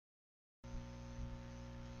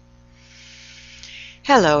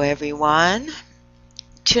Hello, everyone.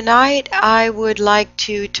 Tonight I would like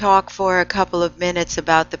to talk for a couple of minutes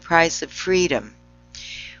about the price of freedom.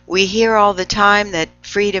 We hear all the time that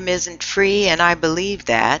freedom isn't free, and I believe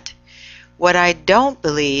that. What I don't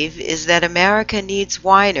believe is that America needs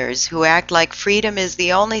whiners who act like freedom is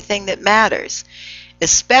the only thing that matters,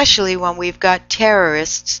 especially when we've got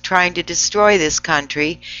terrorists trying to destroy this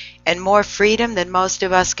country and more freedom than most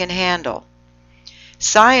of us can handle.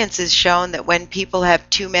 Science has shown that when people have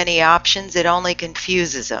too many options, it only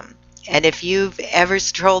confuses them. And if you've ever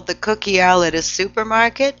strolled the cookie aisle at a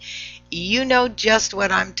supermarket, you know just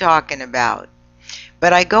what I'm talking about.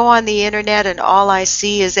 But I go on the internet and all I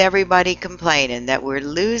see is everybody complaining that we're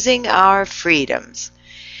losing our freedoms.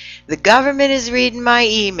 The government is reading my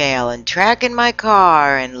email and tracking my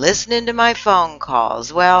car and listening to my phone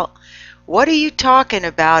calls. Well, what are you talking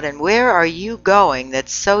about and where are you going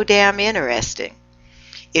that's so damn interesting?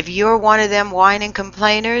 If you're one of them whining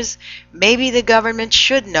complainers, maybe the government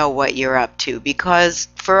should know what you're up to because,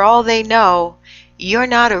 for all they know, you're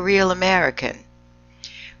not a real American.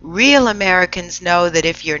 Real Americans know that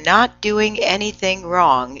if you're not doing anything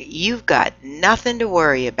wrong, you've got nothing to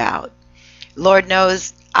worry about. Lord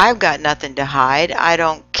knows I've got nothing to hide. I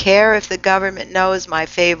don't care if the government knows my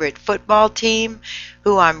favorite football team,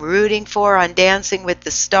 who I'm rooting for on Dancing with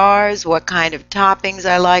the Stars, what kind of toppings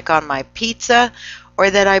I like on my pizza, or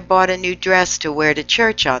that I bought a new dress to wear to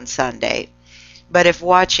church on Sunday. But if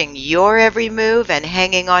watching your every move and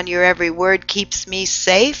hanging on your every word keeps me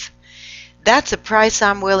safe, that's a price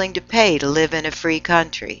I'm willing to pay to live in a free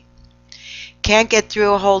country. Can't get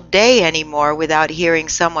through a whole day anymore without hearing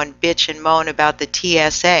someone bitch and moan about the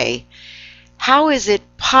TSA. How is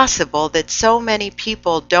it possible that so many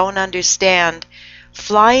people don't understand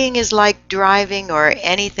flying is like driving or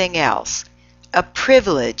anything else? A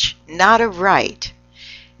privilege, not a right.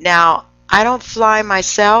 Now, I don't fly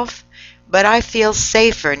myself, but I feel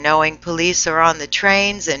safer knowing police are on the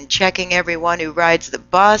trains and checking everyone who rides the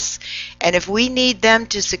bus, and if we need them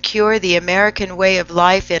to secure the American way of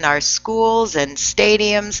life in our schools and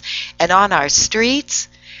stadiums and on our streets,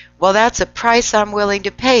 well, that's a price I'm willing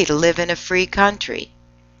to pay to live in a free country.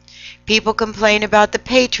 People complain about the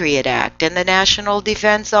Patriot Act and the National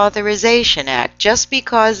Defense Authorization Act just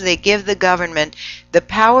because they give the government the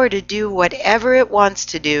power to do whatever it wants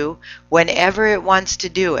to do, whenever it wants to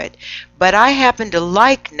do it. But I happen to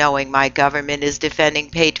like knowing my government is defending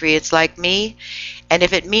patriots like me, and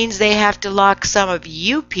if it means they have to lock some of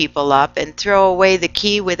you people up and throw away the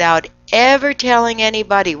key without ever telling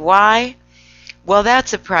anybody why, well,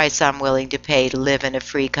 that's a price I'm willing to pay to live in a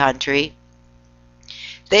free country.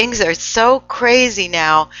 Things are so crazy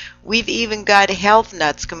now, we've even got health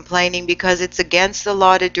nuts complaining because it's against the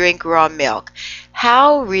law to drink raw milk.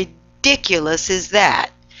 How ridiculous is that?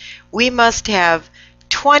 We must have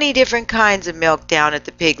 20 different kinds of milk down at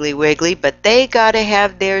the Piggly Wiggly, but they gotta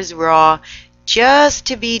have theirs raw just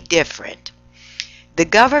to be different. The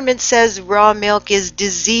government says raw milk is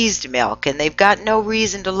diseased milk, and they've got no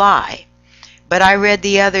reason to lie. But I read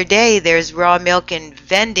the other day there's raw milk in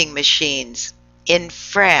vending machines in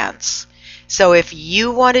France. So if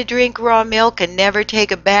you want to drink raw milk and never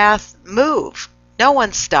take a bath, move. No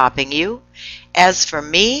one's stopping you. As for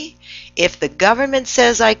me, if the government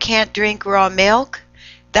says I can't drink raw milk,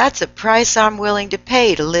 that's a price I'm willing to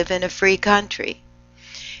pay to live in a free country.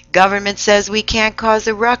 Government says we can't cause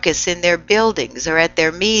a ruckus in their buildings or at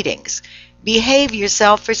their meetings. Behave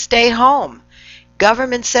yourself or stay home.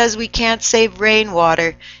 Government says we can't save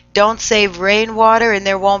rainwater. Don't save rainwater and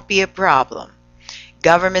there won't be a problem.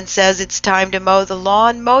 Government says it's time to mow the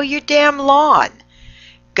lawn. Mow your damn lawn.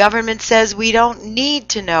 Government says we don't need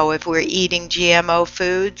to know if we're eating GMO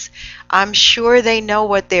foods. I'm sure they know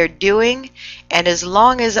what they're doing, and as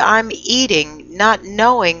long as I'm eating, not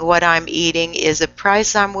knowing what I'm eating is a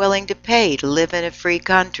price I'm willing to pay to live in a free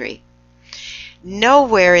country.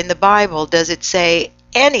 Nowhere in the Bible does it say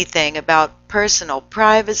anything about personal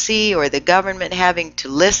privacy or the government having to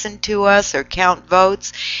listen to us or count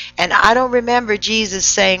votes, and I don't remember Jesus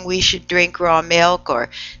saying we should drink raw milk or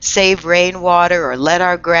save rainwater or let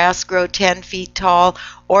our grass grow 10 feet tall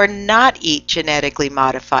or not eat genetically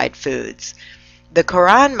modified foods. The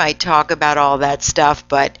Quran might talk about all that stuff,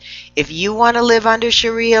 but if you want to live under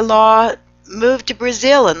Sharia law, move to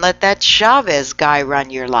Brazil and let that Chavez guy run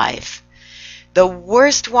your life. The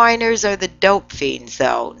worst whiners are the dope fiends,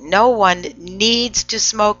 though. No one needs to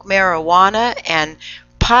smoke marijuana, and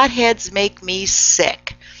potheads make me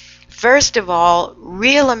sick. First of all,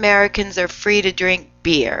 real Americans are free to drink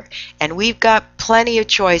beer, and we've got plenty of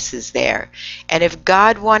choices there. And if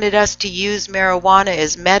God wanted us to use marijuana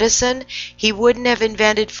as medicine, He wouldn't have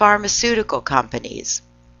invented pharmaceutical companies.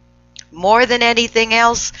 More than anything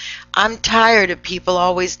else, I'm tired of people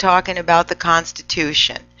always talking about the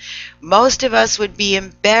Constitution. Most of us would be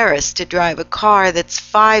embarrassed to drive a car that's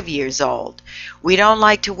 5 years old. We don't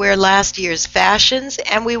like to wear last year's fashions,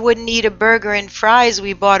 and we wouldn't eat a burger and fries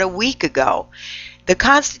we bought a week ago. The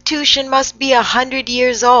Constitution must be 100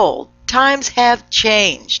 years old. Times have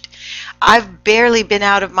changed. I've barely been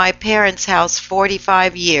out of my parents' house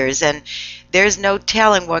 45 years, and there's no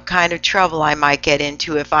telling what kind of trouble I might get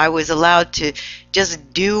into if I was allowed to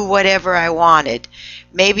just do whatever I wanted.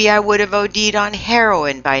 Maybe I would have OD'd on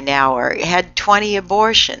heroin by now or had 20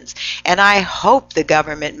 abortions. And I hope the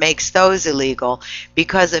government makes those illegal,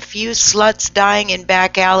 because a few sluts dying in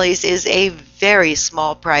back alleys is a very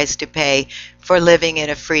small price to pay for living in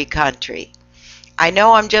a free country. I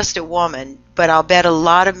know I'm just a woman, but I'll bet a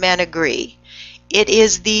lot of men agree. It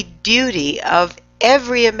is the duty of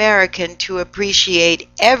every American to appreciate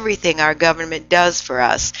everything our government does for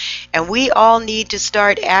us, and we all need to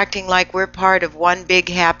start acting like we're part of one big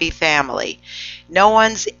happy family. No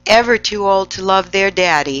one's ever too old to love their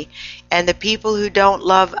daddy, and the people who don't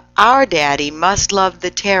love our daddy must love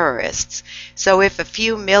the terrorists. So if a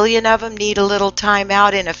few million of them need a little time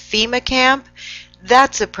out in a FEMA camp,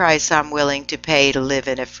 that's a price I'm willing to pay to live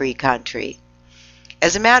in a free country.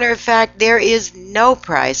 As a matter of fact, there is no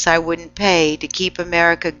price I wouldn't pay to keep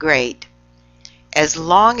America great, as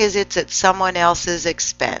long as it's at someone else's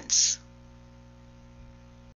expense.